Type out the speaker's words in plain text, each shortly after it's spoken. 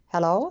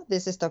Hello,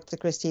 this is Dr.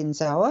 Christine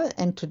Sauer,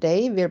 and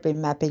today we'll be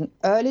mapping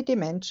early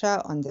dementia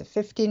on the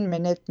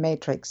 15-minute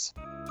matrix.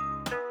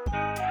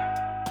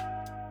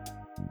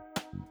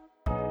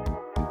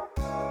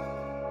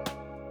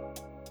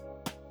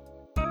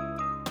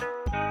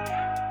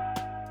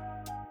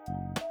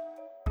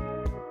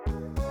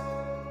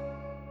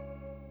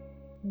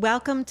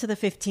 Welcome to the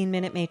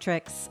 15-Minute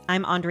Matrix.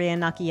 I'm Andrea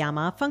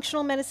Nakayama,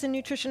 functional medicine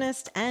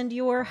nutritionist and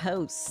your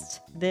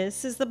host.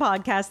 This is the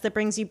podcast that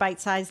brings you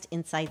bite-sized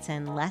insights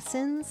and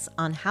lessons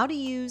on how to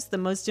use the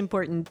most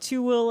important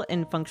tool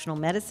in functional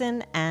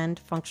medicine and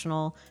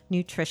functional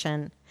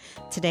nutrition.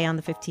 Today on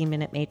the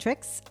 15-Minute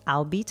Matrix,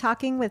 I'll be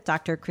talking with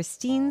Dr.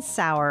 Christine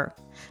Sauer.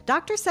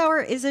 Dr. Sauer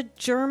is a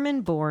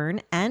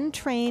German-born and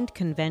trained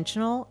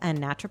conventional and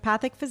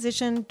naturopathic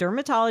physician,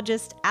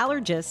 dermatologist,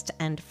 allergist,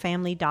 and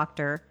family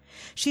doctor.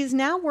 She is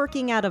now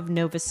working out of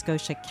Nova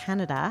Scotia,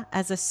 Canada,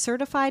 as a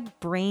certified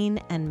brain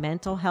and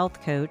mental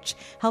health coach,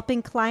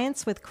 helping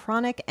clients with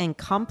chronic and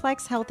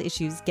complex health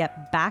issues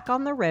get back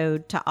on the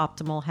road to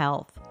optimal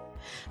health.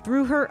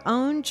 Through her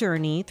own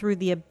journey through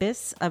the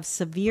abyss of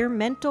severe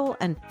mental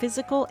and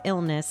physical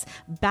illness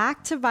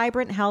back to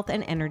vibrant health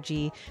and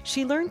energy,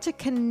 she learned to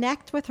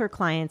connect with her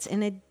clients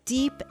in a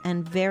deep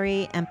and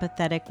very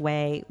empathetic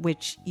way,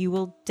 which you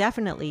will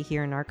definitely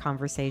hear in our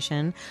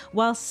conversation,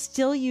 while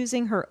still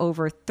using her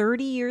over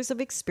 30 years of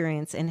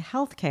experience in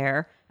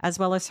healthcare, as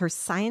well as her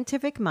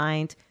scientific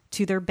mind,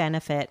 to their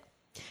benefit.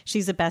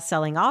 She's a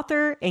best-selling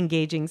author,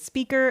 engaging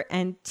speaker,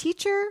 and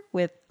teacher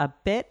with a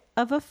bit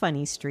of a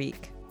funny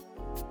streak.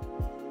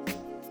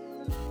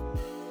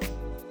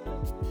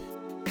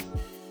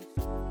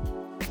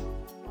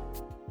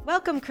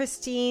 Welcome,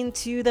 Christine,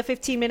 to the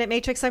 15-Minute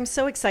Matrix. I'm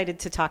so excited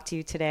to talk to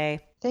you today.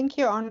 Thank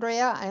you,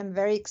 Andrea. I'm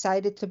very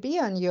excited to be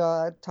on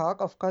your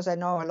talk. Of course, I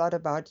know a lot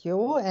about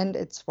you, and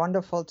it's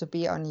wonderful to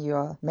be on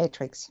your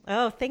matrix.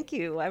 Oh, thank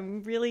you.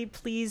 I'm really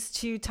pleased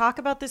to talk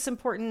about this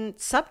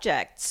important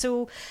subject.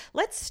 So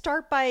let's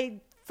start by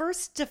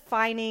first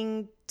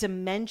defining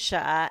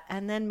dementia,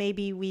 and then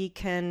maybe we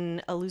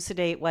can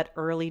elucidate what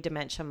early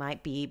dementia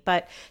might be.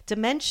 But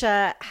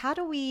dementia, how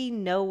do we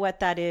know what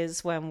that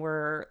is when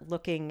we're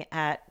looking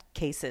at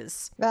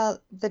cases? Well,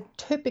 the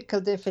typical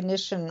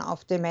definition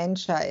of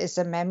dementia is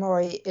a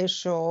memory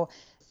issue,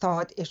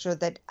 thought issue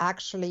that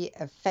actually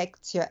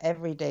affects your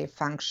everyday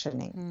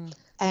functioning.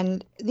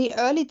 And the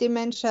early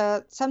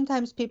dementia,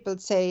 sometimes people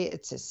say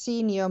it's a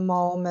senior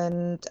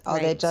moment, or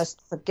they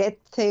just forget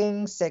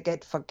things, they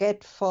get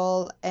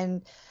forgetful.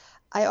 And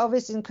I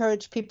always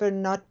encourage people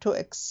not to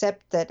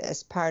accept that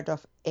as part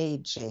of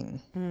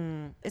aging.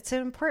 It's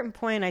an important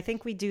point. I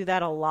think we do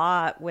that a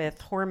lot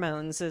with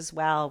hormones as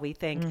well. We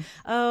think,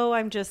 oh,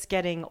 I'm just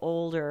getting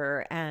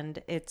older.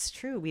 And it's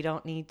true. We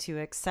don't need to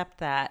accept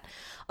that.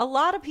 A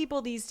lot of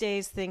people these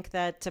days think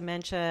that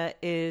dementia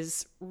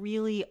is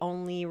really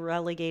only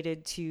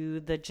relegated to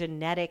the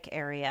genetic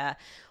area.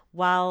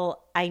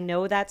 While I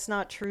know that's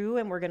not true,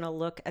 and we're going to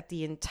look at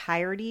the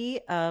entirety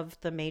of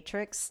the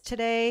matrix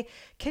today,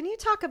 can you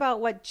talk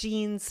about what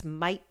genes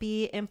might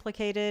be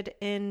implicated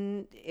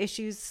in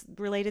issues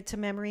related to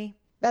memory?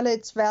 Well,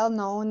 it's well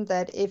known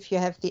that if you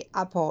have the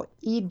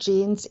ApoE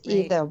genes,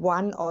 either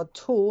 1 or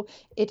 2,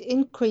 it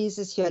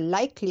increases your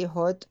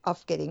likelihood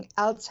of getting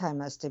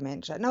Alzheimer's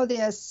dementia. Now,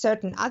 there are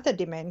certain other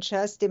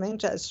dementias.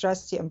 Dementia is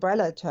just the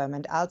umbrella term,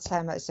 and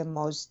Alzheimer is the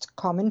most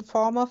common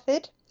form of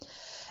it.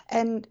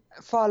 And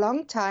for a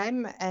long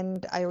time,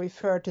 and I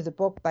refer to the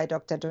book by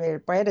Dr.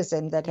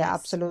 Bredesen that I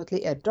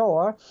absolutely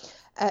adore,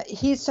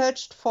 he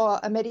searched for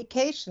a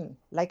medication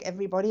like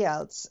everybody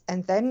else.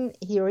 And then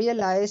he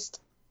realized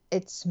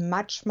it's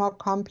much more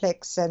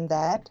complex than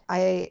that.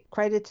 I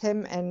credit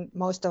him, and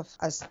most of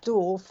us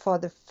do, for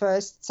the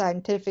first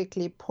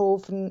scientifically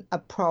proven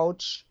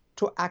approach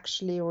to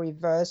actually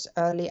reverse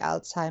early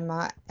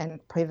Alzheimer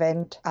and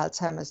prevent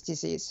Alzheimer's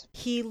disease.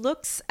 He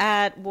looks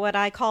at what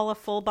I call a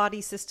full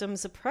body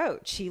systems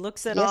approach. He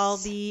looks at all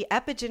the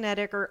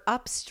epigenetic or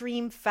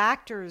upstream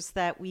factors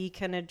that we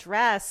can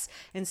address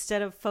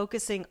instead of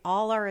focusing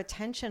all our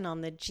attention on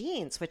the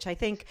genes, which I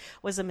think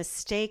was a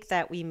mistake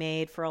that we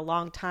made for a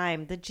long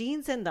time. The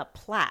genes and the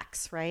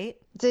plaques, right?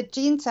 The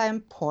genes are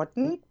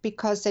important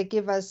because they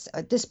give us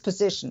a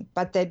disposition,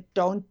 but they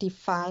don't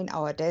define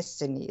our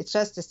destiny. It's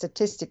just a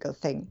statistical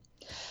thing.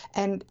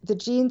 And the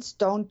genes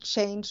don't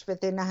change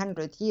within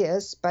 100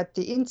 years, but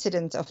the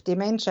incidence of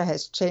dementia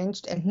has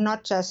changed, and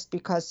not just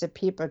because the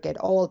people get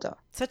older.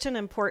 Such an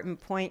important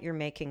point you're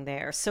making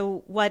there.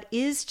 So what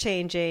is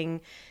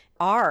changing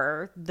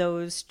are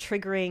those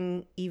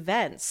triggering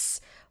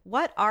events.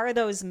 What are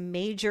those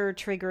major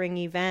triggering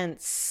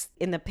events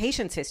in the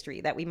patient's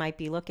history that we might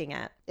be looking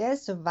at?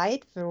 There's a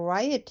wide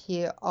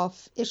variety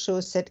of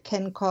issues that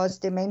can cause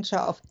dementia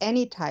of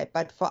any type,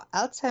 but for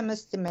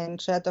Alzheimer's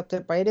dementia,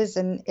 Dr.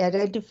 Bredesen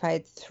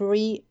identified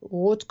 3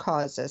 root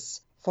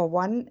causes. For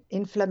 1,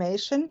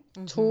 inflammation,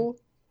 2,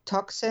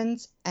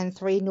 toxins, and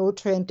 3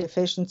 nutrient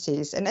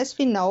deficiencies. And as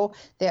we know,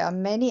 there are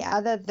many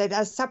other that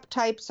are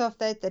subtypes of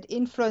that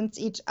influence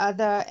each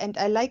other. And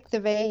I like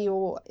the way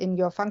you, in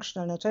your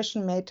functional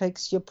nutrition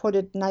matrix, you put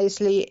it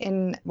nicely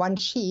in one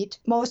sheet.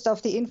 Most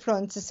of the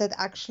influences that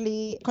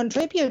actually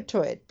contribute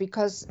to it,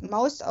 because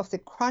most of the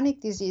chronic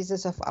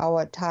diseases of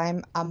our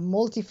time are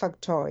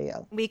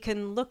multifactorial. We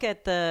can look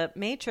at the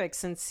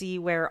matrix and see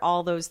where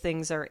all those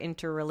things are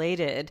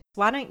interrelated.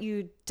 Why don't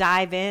you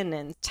dive in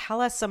and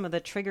tell us some of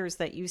the triggers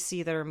that you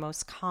see that are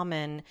most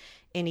common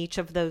in each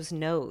of those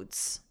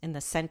nodes in the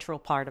central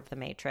part of the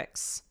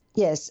matrix?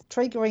 Yes,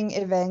 triggering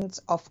events,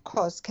 of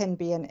course, can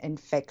be an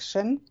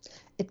infection.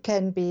 It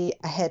can be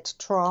a head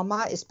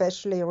trauma,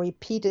 especially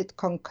repeated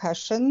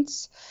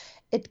concussions.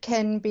 It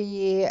can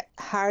be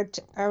heart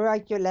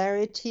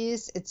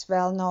irregularities. It's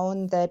well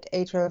known that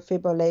atrial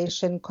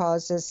fibrillation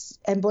causes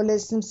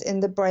embolisms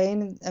in the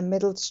brain,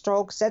 middle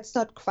strokes. That's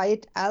not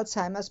quite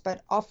Alzheimer's,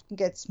 but often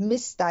gets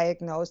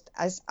misdiagnosed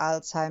as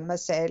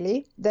Alzheimer's,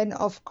 sadly. Then,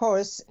 of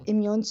course,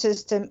 immune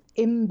system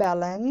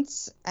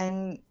imbalance,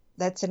 and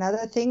that's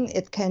another thing.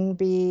 It can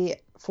be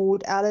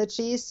food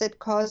allergies that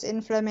cause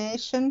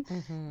inflammation.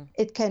 Mm-hmm.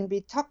 It can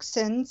be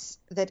toxins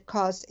that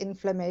cause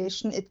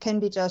inflammation. It can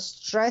be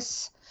just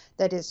stress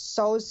that is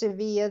so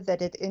severe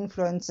that it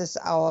influences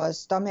our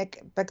stomach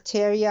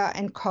bacteria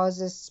and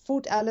causes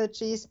food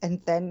allergies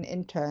and then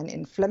in turn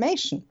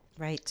inflammation.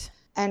 Right.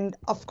 And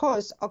of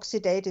course,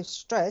 oxidative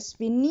stress,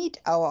 we need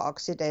our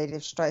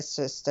oxidative stress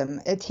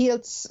system. It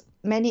heals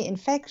many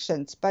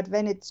infections, but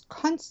when it's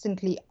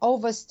constantly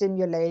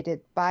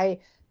overstimulated by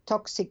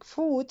toxic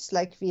foods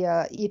like we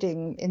are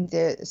eating in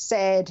the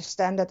sad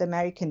standard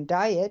American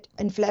diet,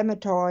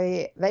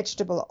 inflammatory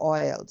vegetable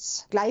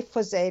oils,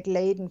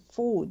 glyphosate-laden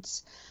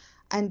foods,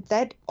 and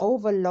that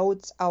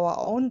overloads our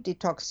own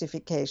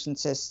detoxification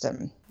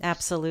system.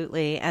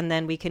 Absolutely. And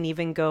then we can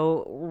even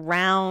go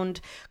round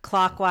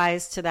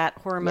clockwise to that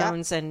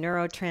hormones and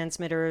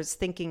neurotransmitters,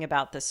 thinking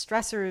about the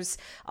stressors,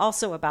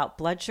 also about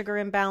blood sugar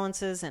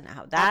imbalances and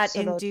how that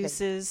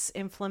induces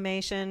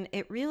inflammation.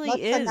 It really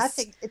Not is. For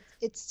nothing.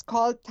 It's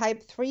called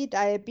type 3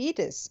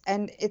 diabetes,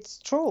 and it's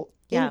true.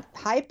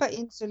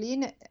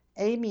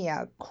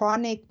 Hyperinsulinemia,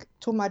 chronic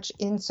too much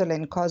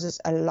insulin, causes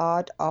a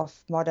lot of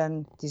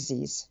modern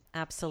disease.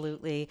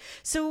 Absolutely.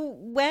 So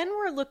when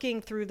we're looking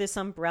through this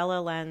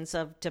umbrella lens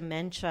of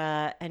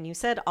dementia, and you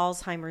said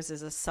Alzheimer's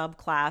is a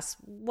subclass,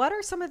 what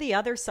are some of the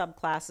other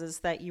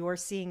subclasses that you are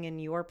seeing in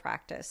your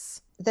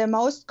practice? The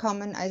most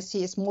common I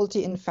see is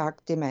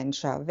multi-infarct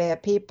dementia, where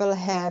people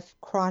have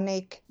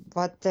chronic,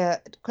 what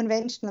the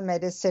conventional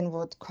medicine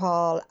would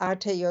call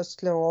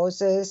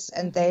arteriosclerosis,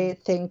 and they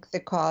think the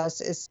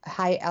cause is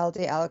high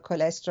LDL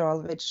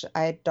cholesterol, which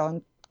I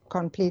don't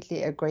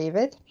completely agree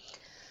with.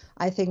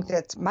 I think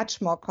that's much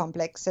more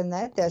complex than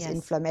that. There's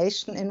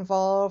inflammation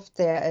involved.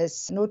 There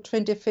is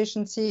nutrient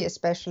deficiency,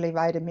 especially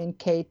vitamin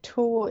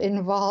K2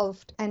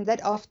 involved. And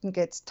that often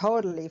gets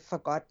totally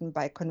forgotten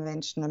by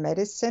conventional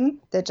medicine.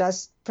 They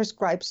just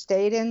prescribe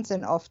statins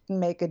and often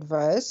make it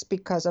worse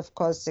because, of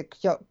course, the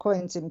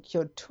coenzyme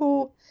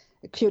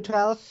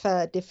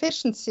Q12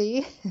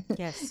 deficiency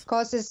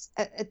causes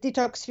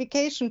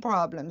detoxification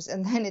problems,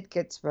 and then it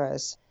gets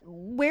worse.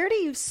 Where do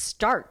you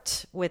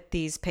start with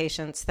these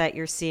patients that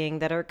you're seeing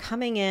that are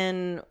coming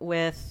in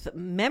with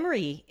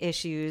memory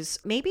issues,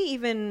 maybe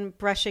even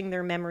brushing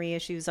their memory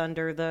issues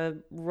under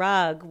the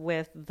rug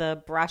with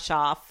the brush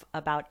off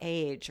about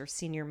age or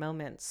senior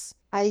moments?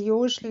 I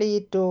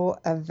usually do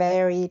a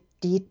very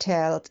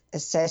detailed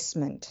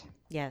assessment.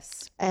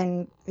 Yes.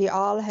 And we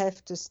all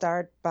have to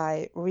start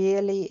by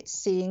really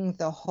seeing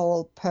the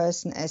whole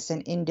person as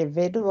an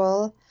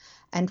individual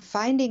and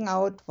finding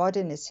out what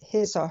in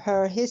his or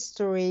her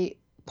history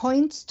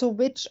points to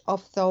which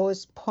of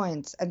those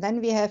points. And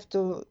then we have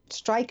to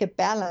strike a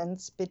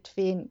balance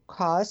between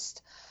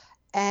cost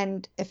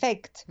and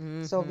effect.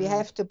 Mm-hmm. So we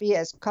have to be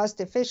as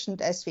cost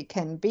efficient as we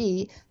can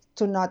be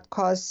to not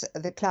cause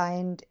the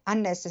client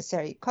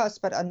unnecessary costs.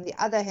 But on the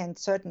other hand,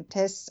 certain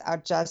tests are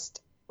just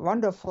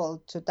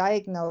wonderful to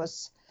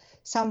diagnose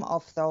some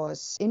of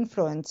those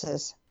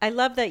influences. I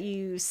love that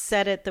you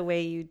said it the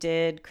way you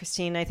did,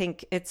 Christine. I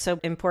think it's so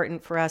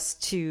important for us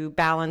to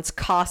balance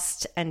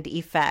cost and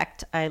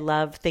effect. I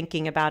love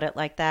thinking about it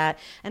like that.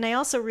 And I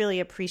also really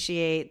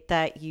appreciate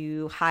that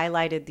you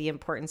highlighted the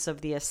importance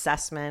of the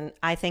assessment.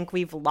 I think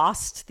we've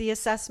lost the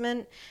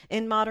assessment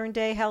in modern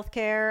day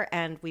healthcare,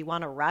 and we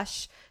want to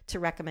rush to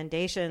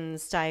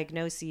recommendations,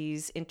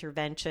 diagnoses,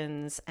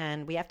 interventions,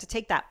 and we have to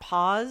take that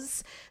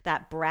pause,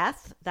 that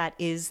breath that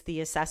is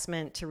the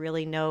assessment to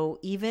really know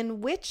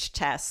even which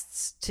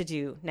tests to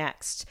do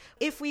next.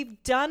 If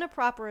we've done a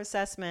proper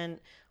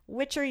assessment,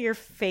 which are your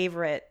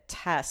favorite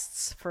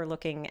tests for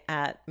looking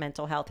at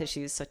mental health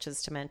issues such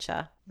as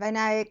dementia? When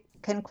I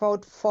can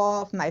quote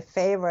 4 of my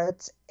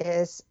favorites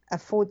is a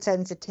food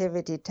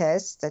sensitivity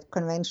test that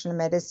conventional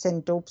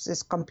medicine dupes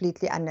is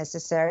completely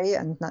unnecessary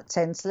and not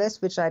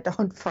senseless, which I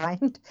don't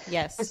find.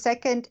 Yes. The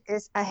second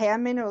is a hair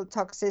mineral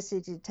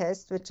toxicity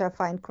test, which I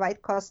find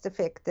quite cost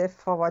effective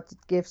for what it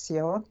gives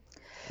you.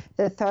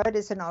 The third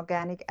is an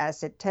organic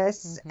acid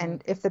test,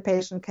 and if the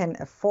patient can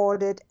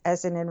afford it,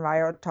 as an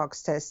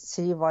envirotox test,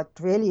 see what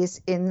really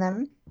is in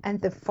them. And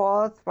the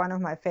fourth, one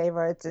of my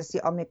favorites, is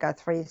the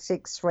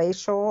omega-3-6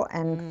 ratio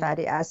and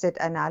fatty acid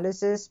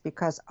analysis,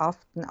 because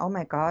often, oh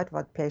my God,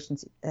 what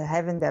patients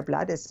have in their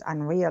blood is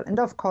unreal. And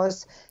of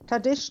course,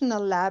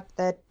 traditional lab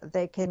that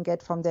they can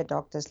get from their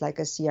doctors, like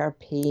a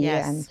CRP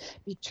and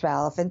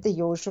B12 and the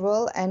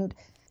usual. And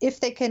if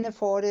they can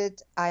afford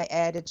it, I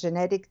add a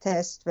genetic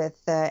test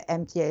with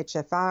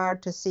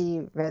MTHFR to see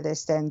where they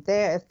stand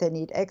there, if they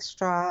need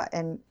extra,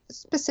 and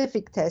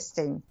specific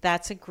testing.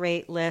 That's a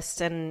great list.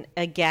 And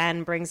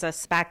again, brings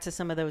us back to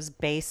some of those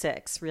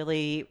basics,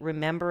 really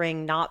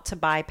remembering not to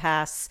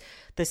bypass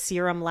the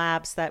serum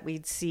labs that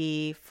we'd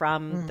see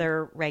from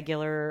their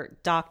regular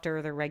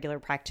doctor, their regular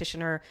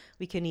practitioner.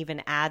 We can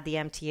even add the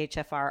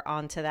MTHFR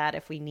onto that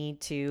if we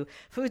need to.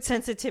 Food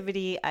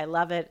sensitivity, I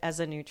love it as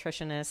a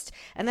nutritionist.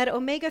 And that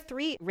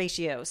omega-3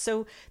 ratio.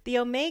 So the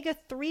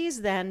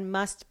omega-3s then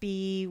must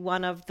be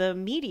one of the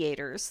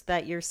mediators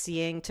that you're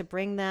seeing to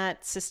bring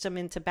that system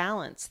into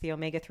balance, the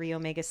omega-3,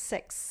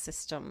 omega-6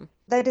 system.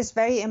 That is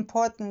very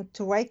important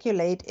to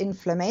regulate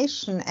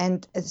inflammation.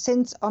 And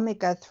since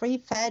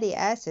omega-3 fatty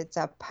acids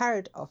are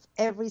part of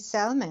every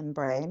cell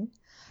membrane,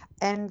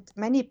 and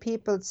many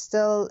people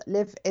still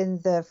live in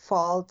the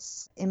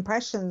false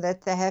impression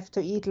that they have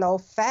to eat low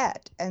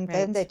fat, and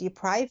then they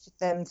deprive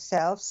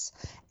themselves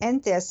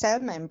and their cell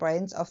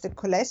membranes of the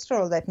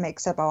cholesterol that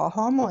makes up our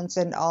hormones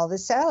and all the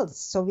cells.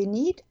 So we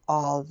need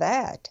all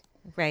that.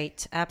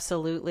 Right,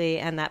 absolutely.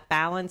 And that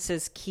balance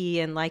is key.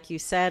 And like you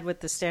said, with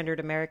the standard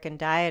American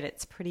diet,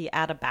 it's pretty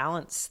out of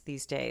balance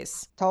these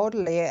days.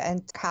 Totally.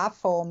 And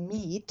CAFO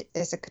meat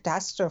is a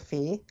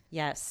catastrophe.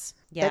 Yes.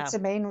 Yeah. That's the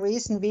main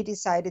reason we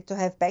decided to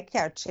have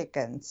backyard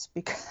chickens,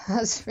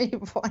 because we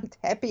want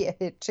happy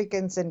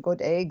chickens and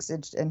good eggs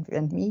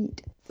and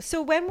meat.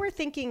 So when we're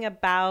thinking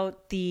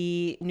about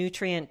the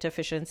nutrient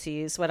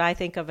deficiencies, what I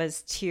think of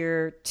as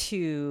tier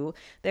 2,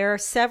 there are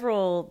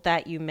several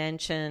that you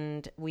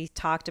mentioned. We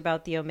talked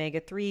about the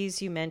omega-3s,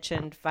 you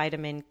mentioned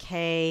vitamin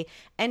K.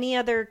 Any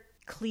other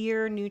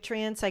clear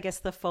nutrients? I guess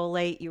the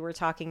folate you were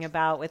talking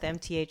about with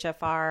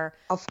MTHFR.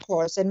 Of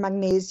course, and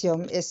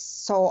magnesium is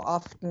so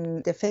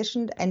often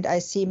deficient, and I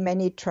see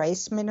many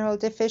trace mineral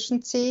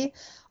deficiency.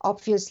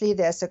 Obviously,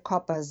 there's a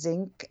copper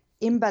zinc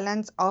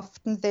imbalance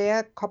often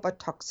there, copper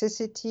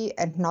toxicity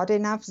and not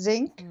enough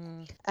zinc.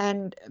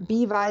 And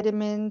B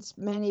vitamins,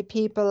 many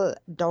people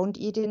don't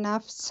eat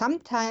enough.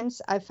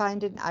 Sometimes I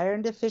find an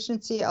iron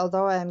deficiency,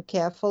 although I am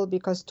careful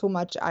because too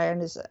much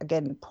iron is,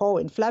 again,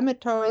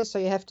 pro-inflammatory, so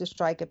you have to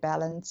strike a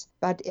balance.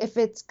 But if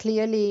it's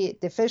clearly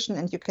deficient,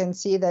 and you can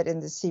see that in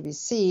the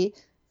CBC,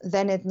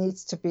 then it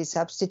needs to be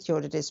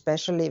substituted,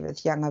 especially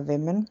with younger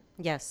women.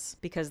 Yes,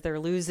 because they're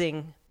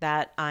losing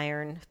that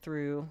iron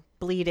through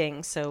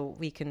bleeding, so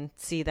we can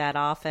see that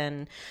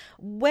often.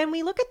 When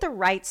we look at the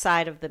right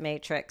side of the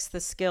matrix,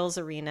 the skills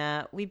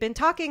arena, we've been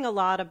talking a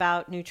lot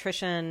about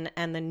nutrition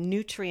and the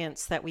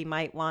nutrients that we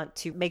might want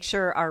to make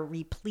sure are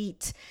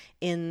replete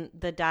in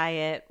the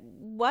diet.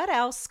 What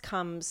else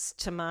comes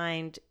to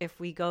mind if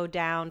we go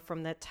down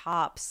from the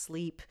top?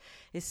 Sleep.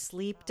 Is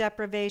sleep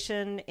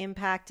deprivation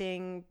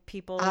impacting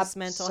people's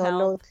mental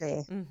health?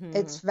 Absolutely.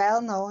 It's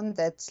well known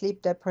that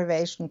sleep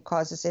deprivation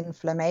causes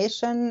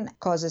inflammation,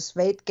 causes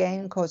weight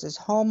gain, causes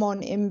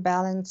hormone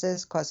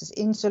imbalances, causes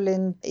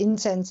insulin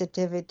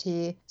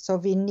insensitivity. So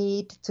we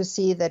need to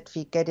see that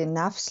we get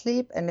enough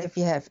sleep, and if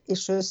we have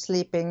issues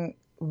sleeping,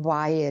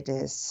 why it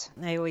is.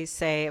 I always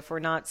say if we're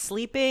not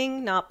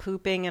sleeping, not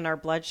pooping, and our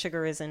blood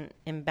sugar isn't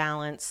in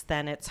balance,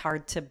 then it's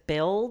hard to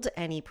build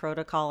any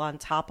protocol on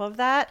top of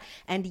that.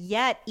 And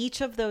yet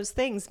each of those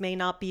things may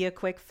not be a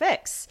quick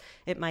fix.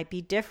 It might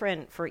be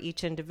different for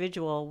each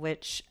individual,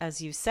 which,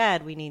 as you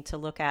said, we need to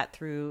look at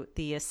through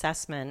the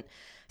assessment.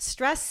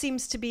 Stress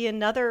seems to be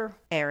another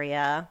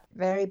area.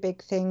 Very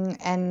big thing.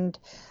 And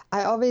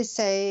I always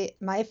say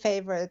my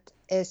favorite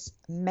is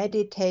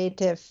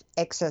meditative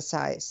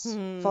exercise.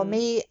 For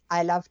me,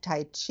 I love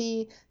Tai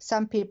Chi.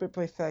 Some people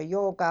prefer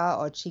yoga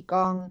or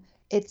Qigong.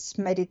 It's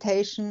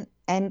meditation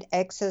and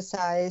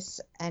exercise,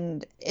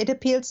 and it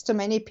appeals to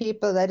many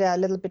people that are a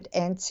little bit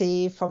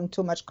antsy from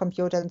too much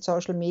computer and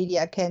social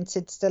media, can't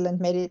sit still and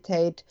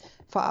meditate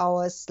for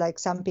hours like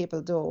some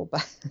people do.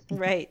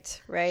 Right.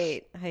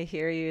 I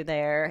hear you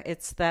there.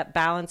 It's that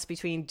balance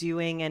between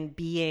doing and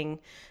being.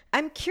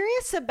 I'm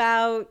curious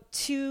about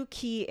two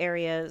key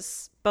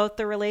areas, both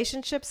the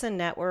relationships and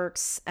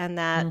networks and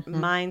that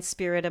mind,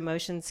 spirit,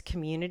 emotions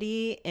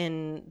community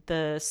in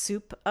the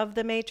soup of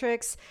the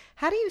matrix.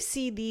 How do you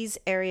see these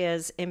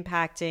areas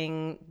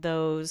impacting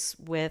those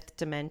with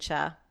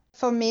dementia?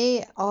 For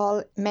me,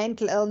 all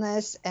mental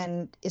illness,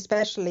 and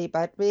especially,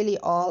 but really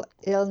all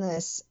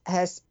illness,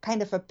 has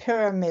kind of a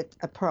pyramid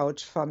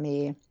approach for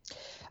me.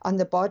 On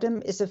the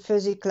bottom is a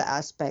physical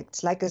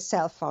aspect, like a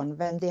cell phone.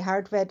 When the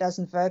hardware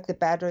doesn't work, the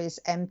battery is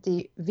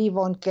empty, we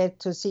won't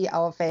get to see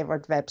our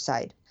favorite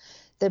website.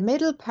 The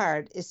middle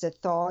part is the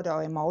thought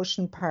or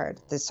emotion part,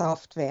 the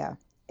software.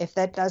 If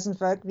that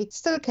doesn't work, we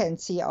still can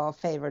see our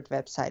favorite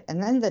website.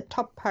 And then the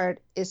top part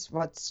is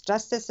what's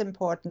just as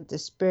important, the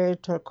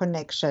spiritual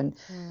connection.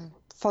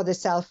 For the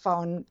cell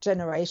phone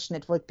generation,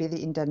 it would be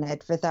the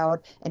internet.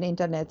 Without an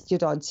internet, you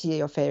don't see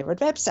your favorite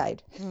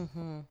website.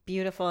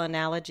 Beautiful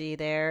analogy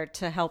there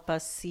to help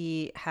us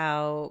see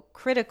how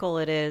critical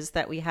it is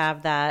that we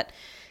have that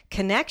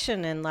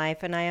connection in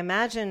life. And I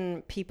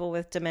imagine people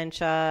with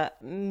dementia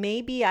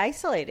may be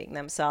isolating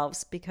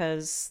themselves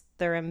because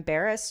they're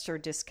embarrassed or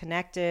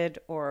disconnected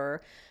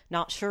or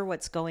not sure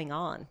what's going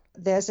on.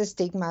 There's a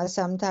stigma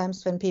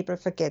sometimes when people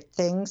forget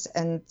things,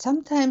 and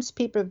sometimes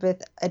people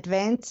with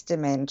advanced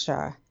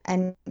dementia,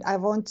 and I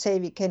won't say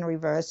we can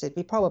reverse it,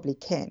 we probably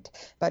can't,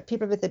 but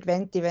people with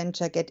advanced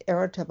dementia get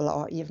irritable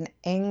or even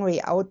angry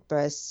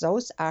outbursts.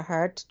 Those are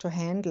hard to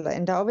handle.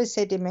 And I always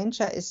say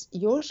dementia is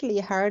usually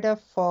harder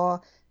for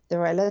the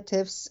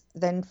relatives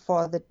than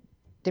for the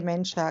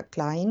dementia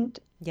client.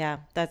 Yeah,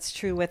 that's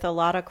true with a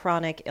lot of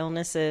chronic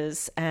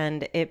illnesses,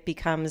 and it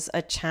becomes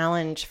a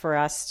challenge for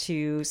us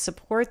to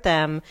support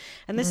them.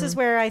 And this is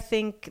where I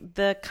think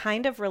the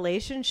kind of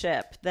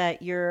relationship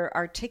that you're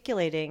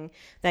articulating,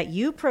 that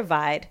you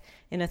provide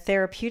in a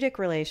therapeutic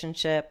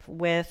relationship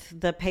with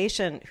the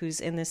patient who's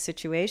in this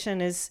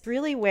situation, is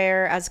really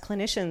where, as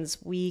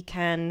clinicians, we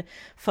can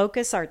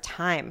focus our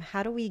time.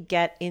 How do we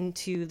get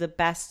into the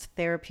best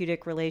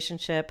therapeutic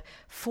relationship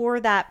for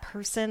that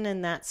person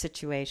in that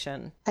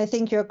situation? I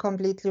think you're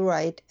completely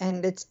right.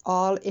 And it's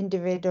all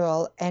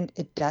individual, and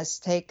it does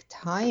take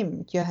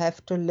time. You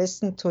have to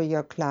listen to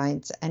your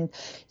clients, and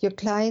your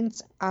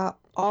clients are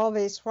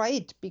always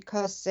right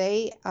because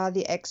they are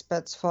the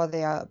experts for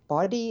their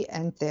body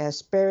and their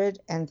spirit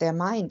and their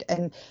mind.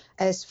 And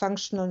as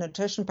functional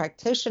nutrition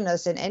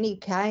practitioners in any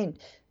kind,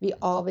 we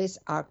always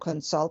are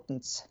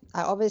consultants.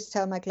 I always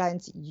tell my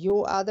clients,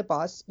 you are the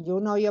boss, you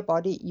know your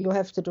body, you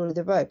have to do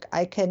the work.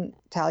 I can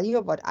tell you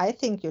what I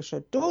think you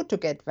should do to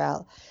get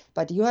well,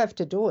 but you have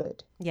to do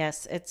it.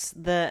 Yes, it's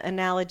the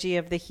analogy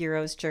of the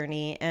hero's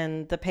journey,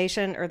 and the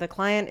patient or the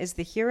client is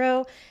the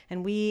hero,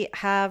 and we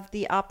have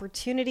the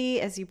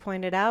opportunity, as you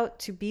pointed out,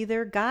 to be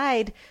their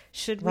guide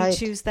should we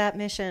choose that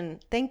mission.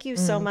 Thank you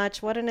so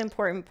much. What an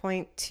important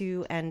point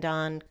to end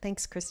on.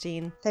 Thanks,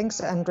 Christine. Thanks,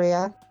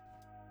 Andrea.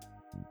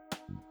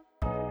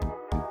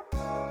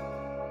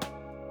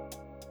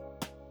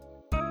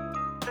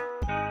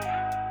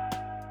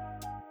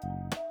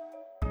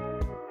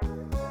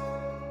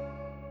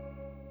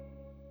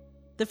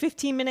 The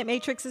 15-Minute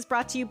Matrix is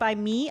brought to you by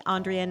me,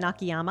 Andrea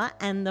Nakayama,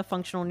 and the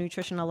Functional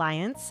Nutrition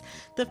Alliance.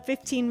 The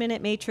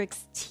 15-Minute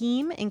Matrix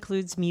team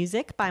includes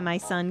music by my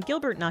son,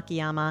 Gilbert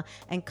Nakayama,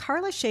 and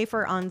Carla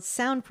Schaefer on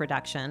sound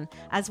production,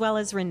 as well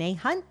as Renee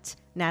Hunt,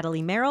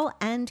 Natalie Merrill,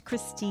 and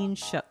Christine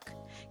Shook.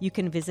 You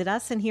can visit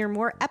us and hear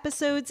more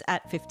episodes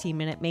at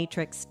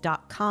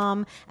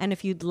 15minutematrix.com. And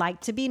if you'd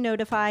like to be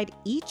notified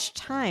each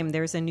time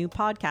there's a new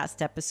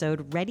podcast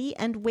episode ready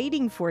and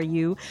waiting for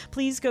you,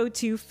 please go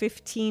to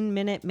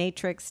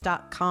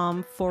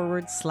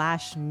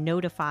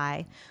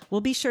 15minutematrix.com/notify.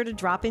 We'll be sure to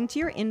drop into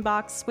your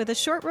inbox with a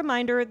short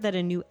reminder that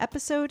a new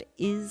episode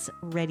is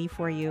ready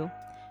for you.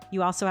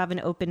 You also have an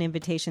open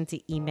invitation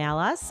to email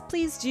us.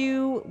 Please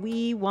do.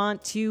 We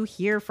want to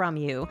hear from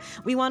you.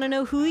 We want to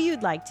know who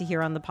you'd like to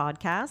hear on the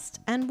podcast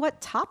and what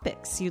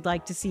topics you'd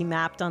like to see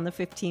mapped on the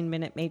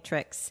 15-Minute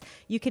Matrix.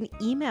 You can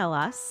email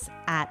us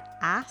at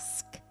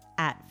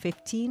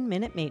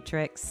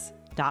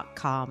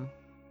ask@15minutematrix.com.